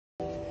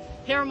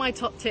Here are my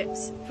top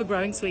tips for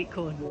growing sweet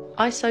corn.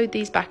 I sowed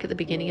these back at the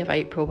beginning of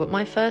April, but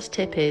my first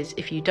tip is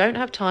if you don't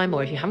have time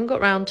or if you haven't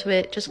got round to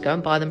it, just go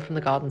and buy them from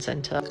the garden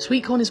centre.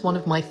 Sweet corn is one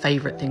of my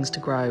favourite things to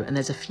grow, and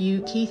there's a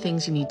few key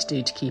things you need to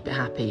do to keep it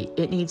happy.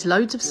 It needs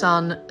loads of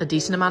sun, a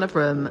decent amount of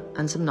room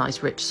and some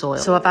nice rich soil.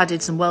 So I've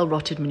added some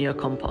well-rotted manure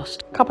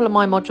compost. A couple of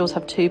my modules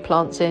have 2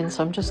 plants in,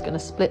 so I'm just going to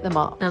split them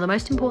up. Now the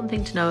most important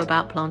thing to know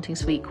about planting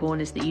sweet corn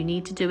is that you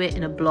need to do it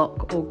in a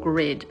block or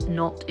grid,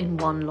 not in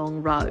one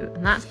long row.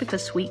 And that's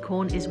because sweet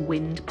corn is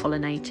wind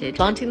pollinated.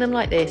 Planting them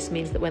like this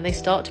means that when they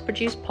start to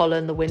produce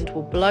pollen, the wind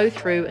will blow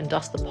through and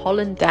dust the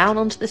pollen down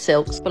onto the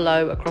silks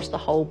below across the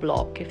whole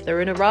block. If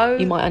they're in a row,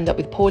 you might end up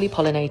with poorly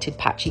pollinated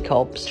patchy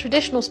cobs.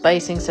 Traditional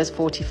spacing says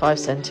 45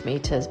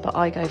 centimetres, but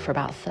I go for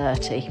about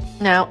 30.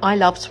 Now, I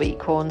love sweet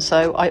corn,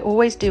 so I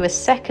always do a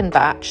second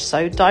batch,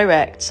 so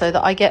direct, so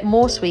that I get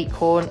more sweet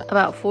corn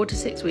about 4 to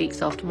 6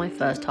 weeks after my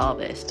first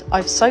harvest.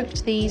 I've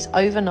soaked these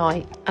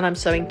overnight, and I'm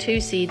sowing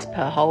 2 seeds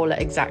per hole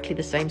at exactly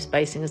the same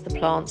spacing as the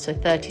plants, so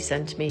 30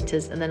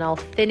 centimetres, and then I'll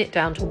thin it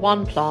down to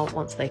 1 plant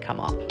once they come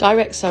up.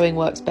 Direct sowing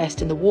works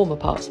best in the warmer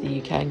parts of the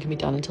UK and can be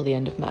done until the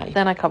end of May.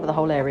 Then I cover the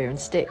whole area in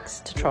sticks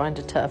to try and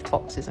deter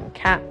foxes and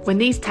cats. When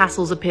these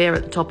tassels appear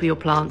at the top of your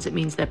plants, it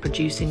means they're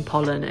producing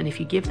pollen, and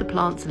if you give the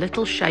plants a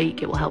little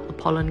shake, it will help the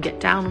pollen get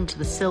down onto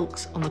the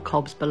silks on the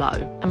cobs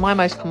below. And my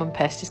most common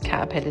pest is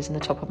caterpillars in the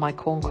top of my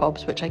corn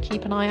cobs, which I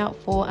keep an eye out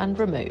for and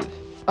remove.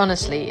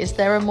 Honestly, is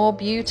there a more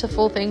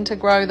beautiful thing to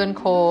grow than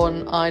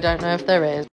corn? I don't know if there is.